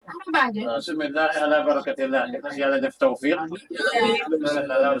بسم الله على بركة الله يلا التوفيق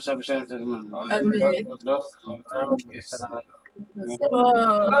لا وسب شيء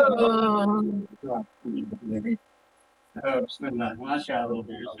بسم الله ما شاء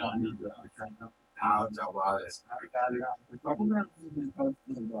الله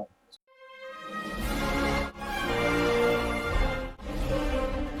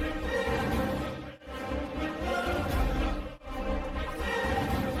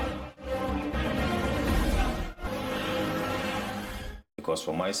Because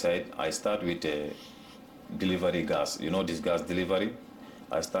for my side, I start with delivery gas. You know this gas delivery?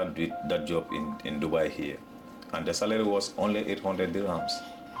 I start with that job in Dubai here. And the salary was only 800 dirhams.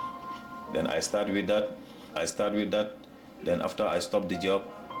 Then I start with that. Then after I stop the job,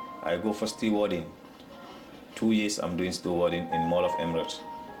 I go for stewarding. 2 years I'm doing stewarding in Mall of Emirates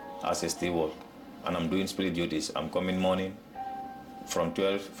as a steward. And I'm doing split duties. I'm coming morning from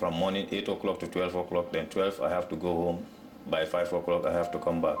morning 8 o'clock to 12 o'clock. Then 12 I have to go home. By 5 o'clock I have to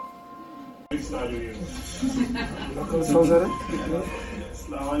come back. Week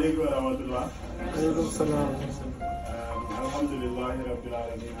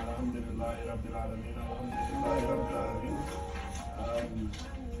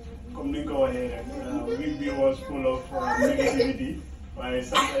was full of negativity. By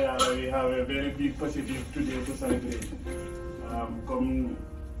Sunday we have a very big positive today to celebrate.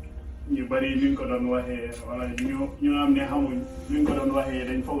 ñu bari ñu ko doon waxee wala ñu am ne xamuñ ñu ko doon waxee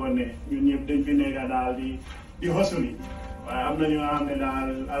dañ foogoon ne ñun ñëpp dañ fi nekk daal di hustle waaye am na ñu nga xam ne daal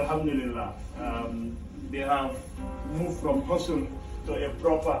alhamdulillah they have moved from hustle to a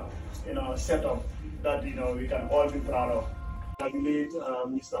proper setup that we can all be proud of. Congratulate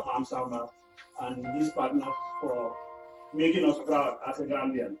Mr. Mam Samba and his partner for making us proud as a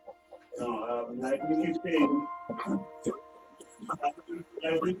Gambian. Like we keep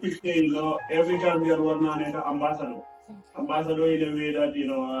saying, every Gambian was an ambassador. Ambassador in a way that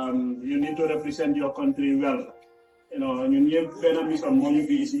you need to represent your country well. You need better be some money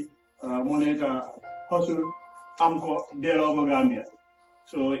busy, money hustle, amco, over Gambia.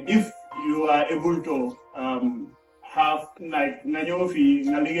 So if you are able to have like Nanyofi,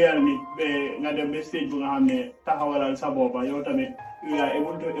 Naligal, the best stage Tahawal Saboba, you are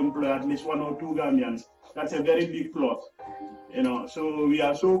able to employ at least 1 or 2 Gambians. That's a very big plus. So we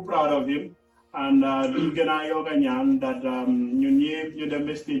are so proud of him, and we gonna yoganyan that you the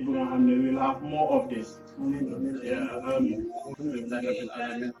best stage we will have more of this.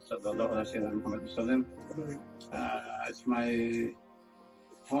 It's my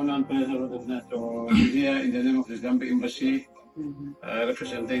honor and pleasure to be here in the name of the Gambia Embassy,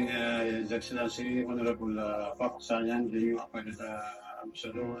 representing His Excellency Honorable Papa Sanyan, the new appointed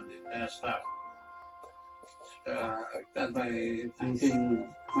ambassador and the entire staff. Start by thanking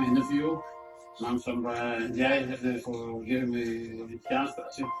my nephew, Mam Samba Njie, for giving me the chance to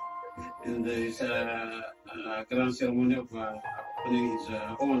assist in this grand ceremony of opening his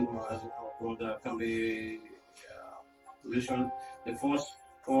own, for the Gambian mission, the first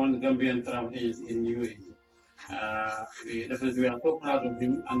own Gambian travel agency in UAE. We are so proud of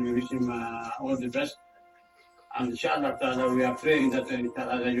him, and we wish him all the best. And inshallah, we are praying that,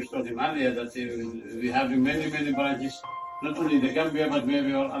 as I just told him earlier, that we have many branches, not only in the Gambia, but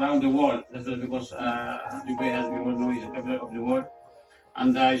maybe all around the world. That's because Dubai, as we all know, is the capital of the world.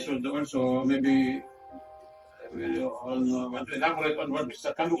 And I should also maybe want to elaborate on what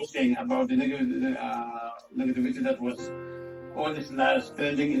Mr. Kanu was saying about the negativity that was all this last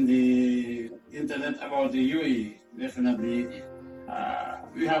trending in the internet about the UAE. Definitely.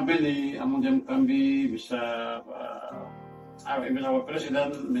 We have many, among them can be Mr. Even our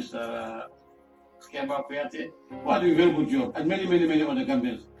president, Mr. Keba Kuyate, who are doing a very good job, and many other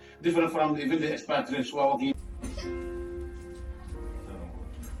Gambians, different from even the expatriates who are working.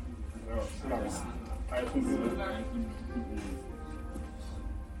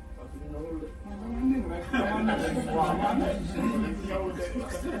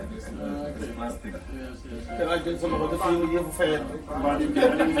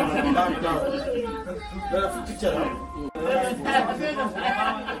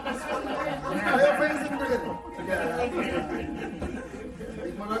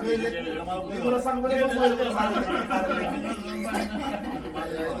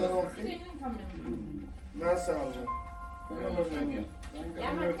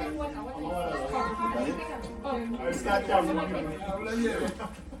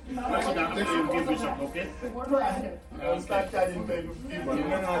 Give me some, okay? I'll start charging people.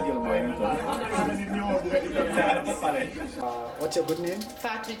 What's your good name?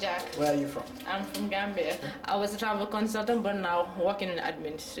 Fatu Jack. Where are you from? I'm from Gambia. I was a travel consultant, but now working in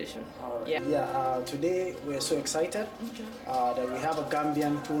administration. Today we're so excited that we have a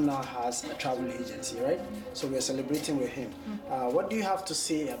Gambian who now has a travel agency, right? So we're celebrating with him. What do you have to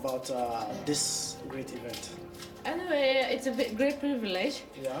say about this great event? Anyway, it's a great privilege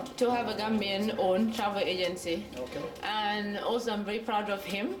to have a Gambian-owned travel agency. Okay. And also, I'm very proud of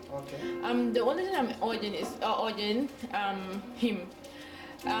him. Okay. The only thing I'm urging is him.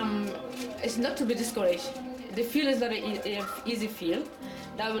 It's not to be discouraged. The field is not an easy field.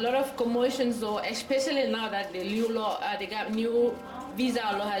 There are a lot of commotions, though, especially now that the new law, the new visa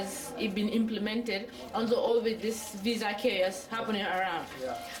law has been implemented, also all with this visa chaos happening around.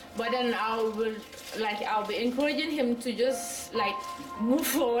 Yeah. But then I'll be encouraging him to just move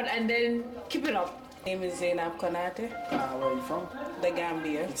forward and then keep it up. My name is Zainab Konate. Where are you from? The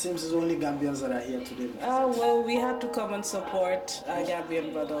Gambia. It seems it's only Gambians that are here today. Well, we had to come and support our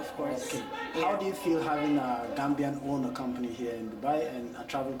Gambian brother, of course. Okay. How do you feel having a Gambian-owned company here in Dubai and a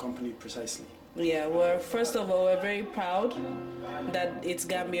travel company precisely? Yeah, first of all, we're very proud that it's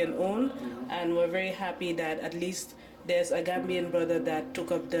Gambian-owned, and we're very happy that at least there's a Gambian brother that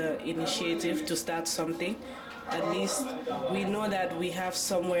took up the initiative to start something. At least we know that we have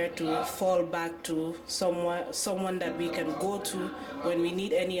somewhere to fall back to, someone that we can go to when we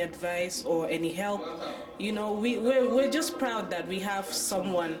need any advice or any help. You know, we're just proud that we have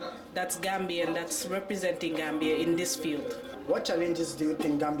someone that's Gambian, that's representing Gambia in this field. What challenges do you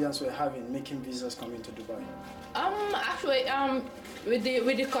think Gambians were having making visas come into Dubai? Actually, with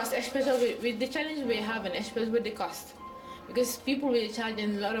the cost, especially with the challenge we're having, especially with the cost, because people were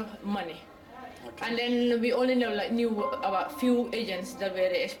charging a lot of money. Okay. And then we only knew about few agents that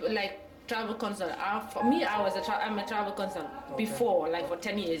were travel consultant. For me, I'm a travel consultant before, for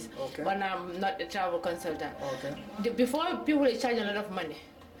 10 years, but I'm not a travel consultant. Okay. Before, people were charging a lot of money.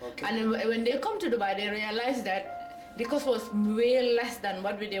 Okay. And then when they come to Dubai, they realize that the cost was way less than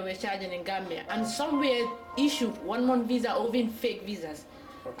what they were charging in Gambia. And some were issued 1 month visa or even fake visas.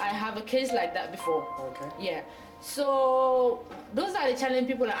 Okay. I have a case like that before. Okay. Yeah. So those are the challenging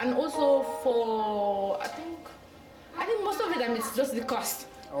people, and also for I think most of the time it's just the cost.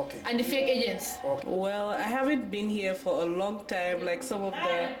 Okay. And the fake agents. Okay. Well, I haven't been here for a long time, like some of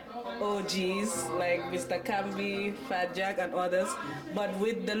the OGs, like Mr. Kambi, Fat Jack, and others. But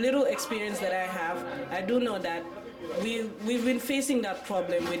with the little experience that I have, I do know that we've been facing that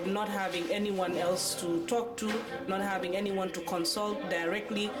problem with not having anyone else to talk to, not having anyone to consult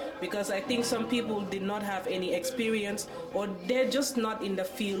directly, because I think some people did not have any experience, or they're just not in the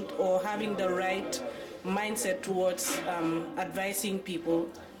field or having the right mindset towards advising people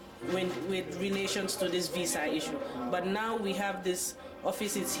with relations to this visa issue. But now we have this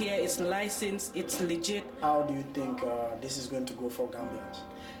office, it's here, it's licensed, it's legit. How do you think this is going to go for Gambians?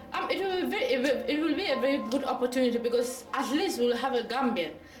 It will be a very good opportunity, because at least we'll have a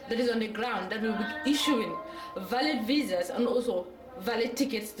Gambian that is on the ground that will be issuing valid visas and also valid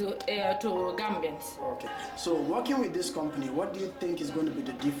tickets to Gambians. Okay. So working with this company, what do you think is going to be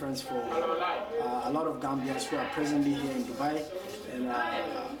the difference for a lot of Gambians who are presently here in Dubai and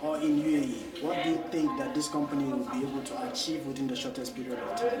or in UAE? What do you think that this company will be able to achieve within the shortest period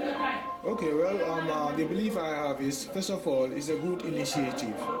of time? Okay, well, the belief I have is, first of all, it's a good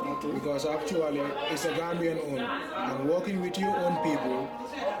initiative, because actually it's a Gambian-owned, and working with your own people,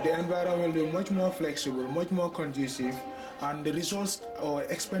 the environment will be much more flexible, much more conducive, and the results or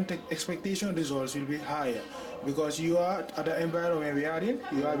expectation results will be higher, because you are at the environment we are in,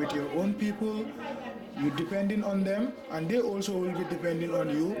 you are with your own people, you're depending on them, and they also will be depending on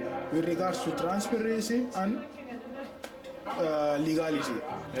you with regards to transparency and legality.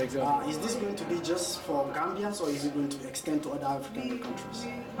 Exactly. Is this going to be just for Gambians, or is it going to extend to other African countries?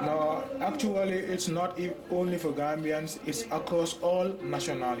 No, actually it's not only for Gambians, it's across all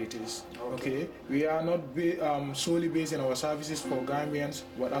nationalities. Okay, we are not solely based in our services for Gambians,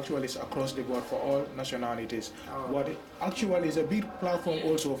 but actually it's across the board for all nationalities. But actually it's a big platform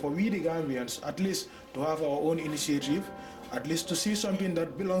also for we the Gambians, at least to have our own initiative, at least to see something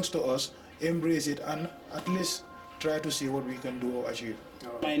that belongs to us, embrace it, and at least try to see what we can do or achieve.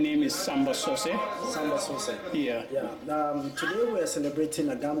 My name is Samba Sose. Samba Sose. Yeah. Today we are celebrating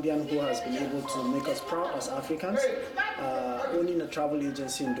a Gambian who has been able to make us proud as Africans. Owning a travel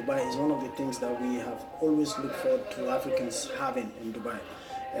agency in Dubai is one of the things that we have always looked forward to Africans having in Dubai.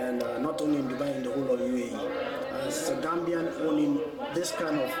 And not only in Dubai, in the whole of UAE. As a Gambian owning this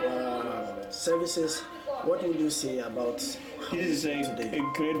kind of services, what would you say about coming This is today? a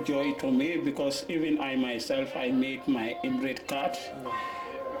great joy to me because even I myself, I made my Emirate card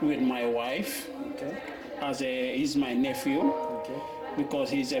with my wife. Okay. He's my nephew. Okay. Because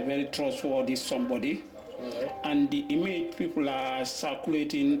he's a very trustworthy somebody. Right. And the image people are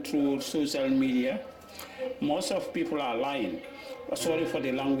circulating through social media, most of people are lying. Sorry for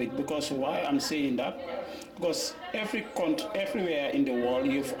the language, because why I'm saying that, because everywhere in the world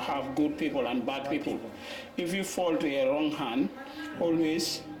you have good people and bad people. If you fall to a wrong hand,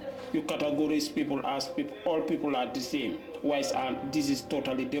 always you categorize people as all people are the same, whereas this is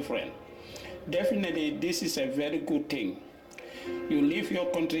totally different. Definitely this is a very good thing. You leave your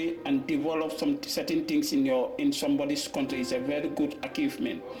country and develop some certain things in somebody's country is a very good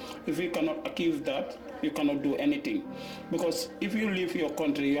achievement. If you cannot achieve that, you cannot do anything. Because if you leave your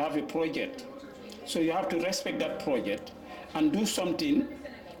country, you have a project. So you have to respect that project and do something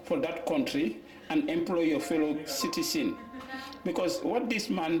for that country and employ your fellow citizen. Because what this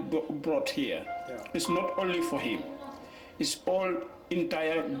man brought here is not only for him, it's all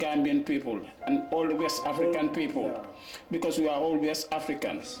entire Gambian people and all West African people, because we are all West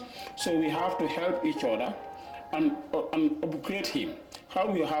Africans. So we have to help each other and upgrade him.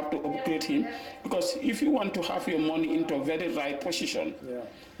 How you have to upgrade him? Because if you want to have your money into a very right position,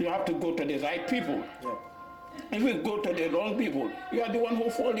 you have to go to the right people. If you go to the wrong people, you are the one who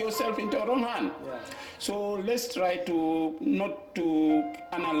fall yourself into a wrong hand. So let's try to not to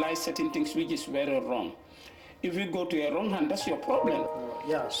analyze certain things which is very wrong. If you go to a wrong hand, that's your problem.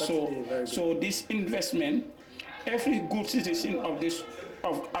 So this investment, every good citizen of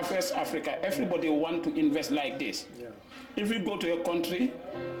West Africa, everybody want to invest like this. If you go to a country,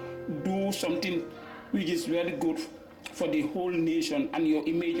 do something which is very good for the whole nation and your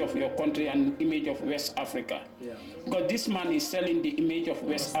image of your country and image of West Africa. Because this man is selling the image of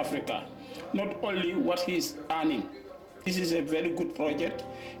West Africa, not only what he is earning. This is a very good project.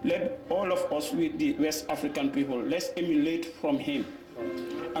 Let all of us with the West African people, let's emulate from him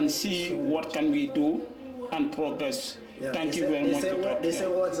and see what can we do and progress. Thank you very much. They say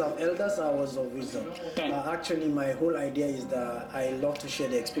words of elders are words of wisdom. Actually, my whole idea is that I love to share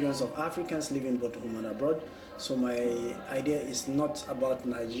the experience of Africans living both home and abroad. So my idea is not about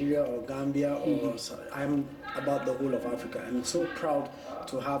Nigeria or Gambia, or I'm about the whole of Africa. I'm so proud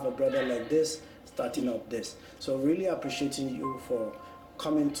to have a brother like this starting up this. So really appreciating you for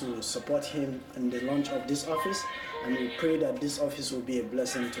coming to support him in the launch of this office, and we pray that this office will be a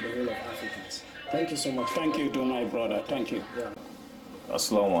blessing to the whole of Africans. Thank you so much. Thank you to my brother. Thank you.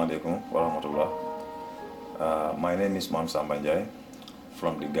 Assalamu alaikum wa rahmatullah. My name is Mam Samba Njie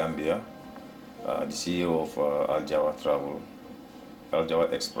from the Gambia, the CEO of Al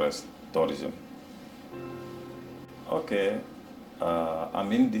Jawad Express Tourism. Okay,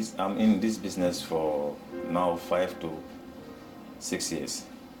 I'm in this business for now 5 to 6 years.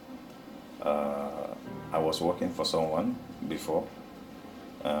 I was working for someone before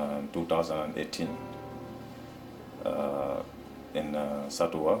 2018 in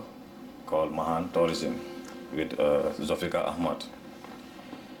Satua called Mahan Tourism with Zofika Ahmad.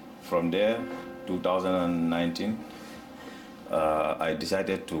 From there, 2019, I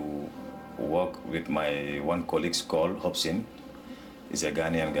decided to work with my one colleague called Hobson. He's a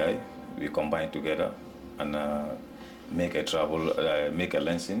Ghanaian guy. We combined together and make a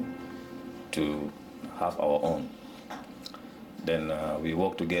lancing to have our own. Then we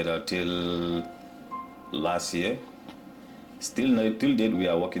worked together till last year. Till date we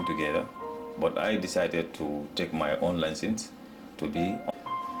are working together, but I decided to take my own license to be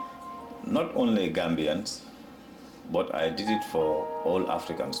not only Gambians, but I did it for all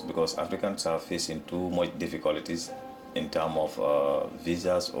Africans, because Africans are facing too much difficulties in terms of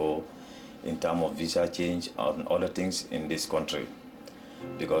visas or in terms of visa change and other things in this country.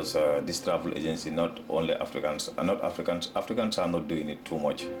 Because this travel agency, not only Africans are not doing it too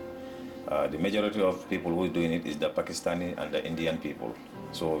much. The majority of people who are doing it is the Pakistani and the Indian people.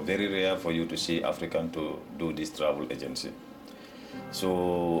 So very rare for you to see African to do this travel agency.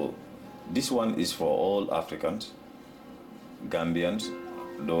 So this one is for all Africans, Gambians,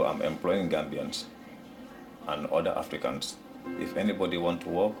 though I'm employing Gambians, and other Africans. If anybody want to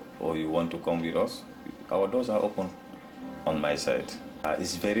work or you want to come with us, our doors are open on my side.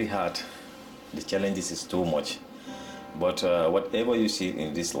 It's very hard. The challenges is too much. But whatever you see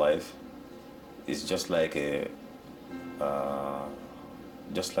in this life is just like a, I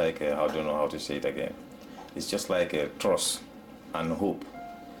don't know how to say it again. It's just like a trust and hope.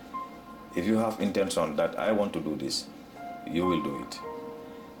 If you have intention that I want to do this, you will do it.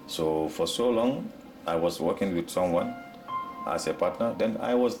 So for so long, I was working with someone as a partner, then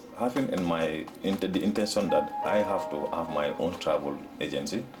I was having in my the intention that I have to have my own travel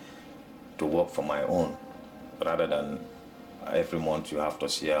agency to work for my own, rather than every month you have to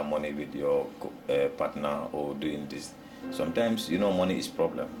share money with your partner or doing this. Sometimes, you know, money is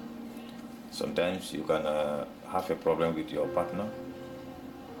problem. Sometimes you can have a problem with your partner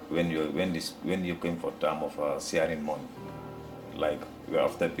when you came for time of sharing money. Like you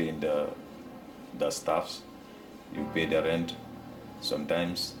after paying the staffs, you pay the rent.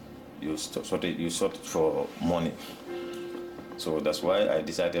 Sometimes you sort for money. So that's why I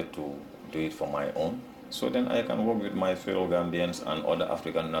decided to do it for my own. So then I can work with my fellow Gambians and other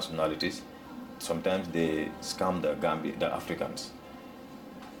African nationalities. Sometimes they scam the Africans,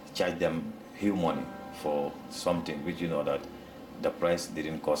 charge them huge money for something which you know that the price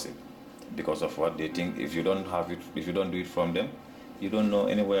didn't cost it, because of what they think. If you don't have it, if you don't do it from them, you don't know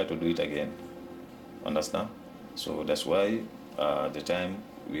anywhere to do it again. Understand? So that's why the time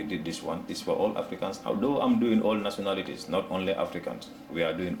we did this one is for all Africans. Although I'm doing all nationalities, not only Africans, we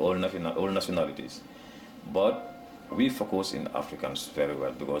are doing all nationalities. But we focus in Africans very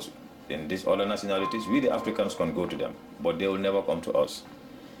well, because in these other nationalities, we the Africans can go to them, but they will never come to us.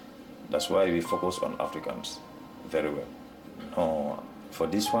 That's why we focus on Africans very well. For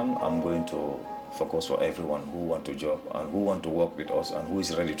this one, I'm going to focus for everyone who want to job and who want to work with us and who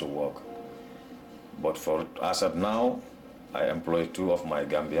is ready to work. But for as of now, I employ 2 of my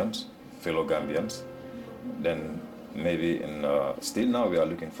Gambians, fellow Gambians. Then maybe still now we are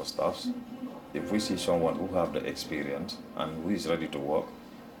looking for staffs. If we see someone who have the experience and who is ready to work,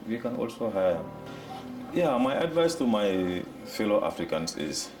 we can also hire. Yeah, my advice to my fellow Africans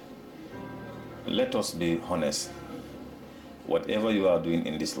is, let us be honest. Whatever you are doing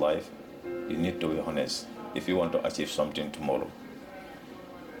in this life, you need to be honest if you want to achieve something tomorrow.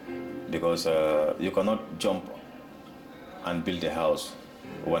 Because you cannot jump and build a house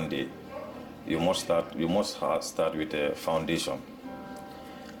one day. You must start with a foundation.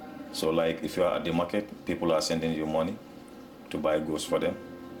 So like if you are at the market, people are sending you money to buy goods for them.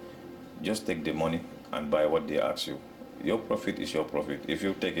 Just take the money and buy what they ask you. Your profit is your profit. If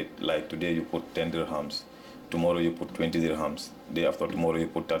you take it, like today you put 10 dirhams, tomorrow you put 20 dirhams, day after tomorrow you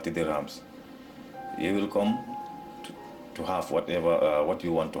put 30 dirhams, you will come to have whatever what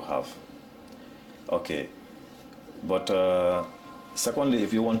you want to have. Okay, but secondly,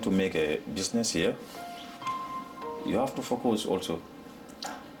 if you want to make a business here, you have to focus also.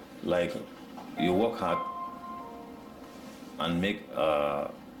 Like you work hard and make a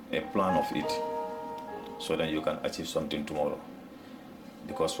plan of it, so that you can achieve something tomorrow.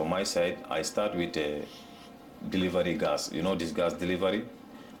 Because for my side, I start with a delivery gas. You know this gas delivery?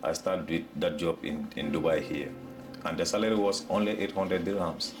 I started with that job in Dubai here. And the salary was only 800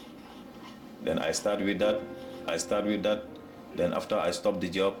 dirhams. Then I start with that. Then after I stop the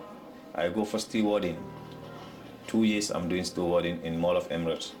job, I go for stewarding. 2 years I'm doing stewarding in Mall of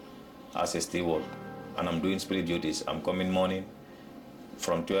Emirates as a steward. And I'm doing split duties. I'm coming morning,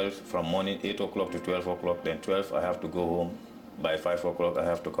 from morning 8 o'clock to 12 o'clock. Then 12 I have to go home. By 5 o'clock I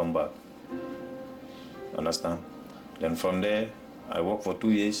have to come back. Understand? Then from there I work for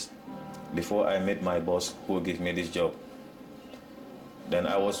 2 years before I met my boss who gave me this job. Then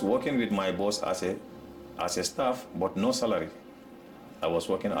I was working with my boss as a staff, but no salary. I was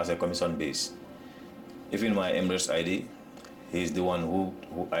working as a commission base. Even my Emirates ID, he's the one who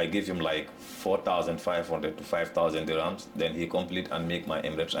I give him like 4,500 to 5,000 dirhams. Then he complete and make my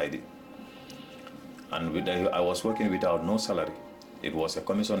Emirates ID. And I was working without no salary. It was a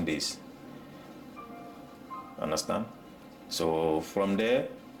commission base. Understand? So from there,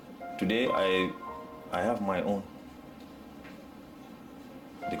 today I have my own.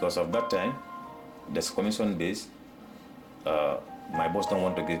 Because of that time, this commission base, my boss don't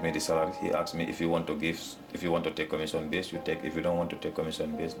want to give me the salary. He asked me, if you want to take commission base, you take. If you don't want to take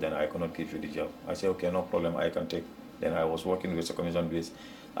commission base, then I cannot give you the job. I say, okay, no problem, I can take. Then I was working with the commission base.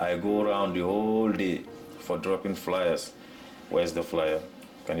 I go around the whole day for dropping flyers. Where's the flyer?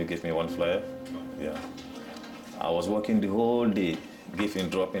 Can you give me one flyer? Yeah. I was working the whole day,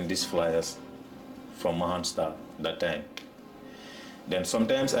 dropping these flyers from Mahanstar that time. Then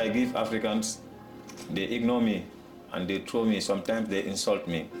sometimes I give Africans, they ignore me and they throw me. Sometimes they insult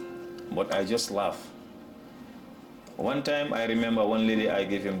me, but I just laugh. One time I remember one lady, I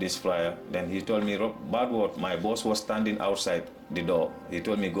gave him this flyer. Then he told me, bad word. My boss was standing outside the door. He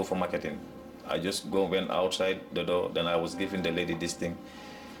told me, go for marketing. I just went outside the door. Then I was giving the lady this thing.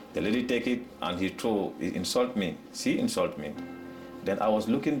 The lady take it and he insult me. She insult me. Then I was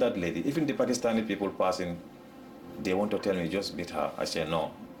looking at that lady. Even the Pakistani people passing, they want to tell me, just beat her. I said,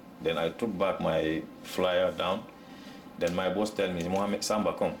 no. Then I took back my flyer down. Then my boss told me, Mohammed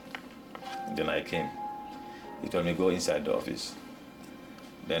Samba, come. Then I came. He told me, go inside the office.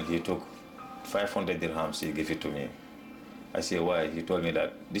 Then he took 500 dirhams, he gave it to me. I said, why? He told me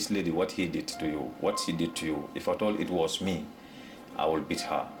that this lady, what he did to you, what she did to you, if at all it was me, I will beat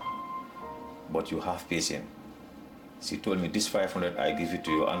her. But you have patience. She told me, this 500, I give it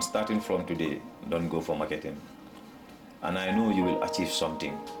to you, and starting from today, don't go for marketing. And I know you will achieve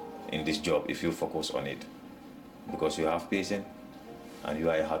something in this job if you focus on it, because you have patience and you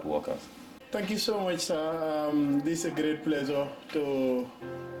are a hard worker. Thank you so much, sir. This is a great pleasure to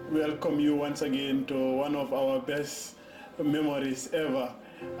welcome you once again to one of our best memories ever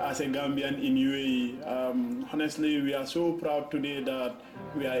as a Gambian in UAE. Honestly, we are so proud today that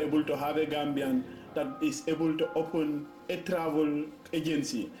we are able to have a Gambian that is able to open a travel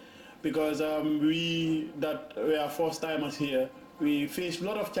agency, because we that were first timers here, we face a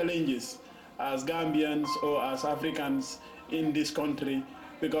lot of challenges as Gambians or as Africans in this country,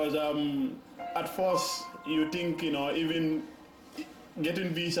 because at first you think, even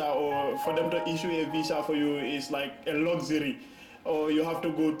getting visa or for them to issue a visa for you is like a luxury, or you have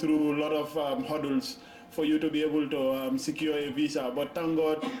to go through a lot of hurdles for you to be able to secure a visa. But thank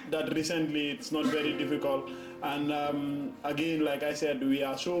God that recently it's not very difficult. And again, like I said, we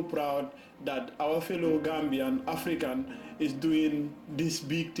are so proud that our fellow Gambian African is doing this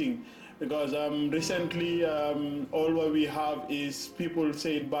big thing. Because recently, all what we have is people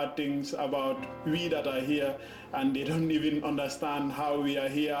saying bad things about we that are here, and they don't even understand how we are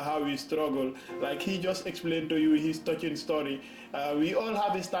here, how we struggle. Like he just explained to you his touching story. We all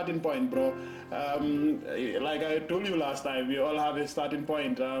have a starting point, bro. Like I told you last time, we all have a starting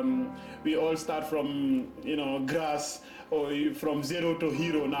point. We all start from, grass, or from zero to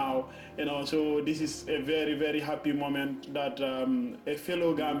hero now, so this is a very, very happy moment that a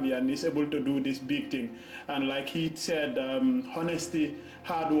fellow Gambian is able to do this big thing. And like he said, honesty,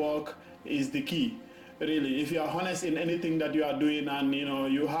 hard work is the key. Really, if you are honest in anything that you are doing, and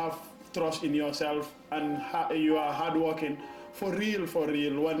you have trust in yourself, and you are hardworking, for real,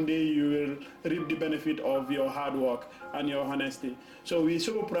 one day you will reap the benefit of your hard work and your honesty. So we're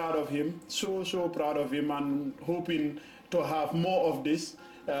so proud of him, so proud of him, and hoping to have more of this.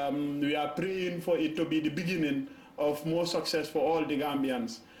 We are praying for it to be the beginning of more success for all the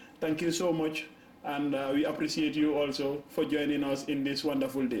Gambians. Thank you so much, and we appreciate you also for joining us in this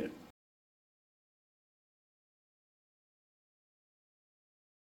wonderful day.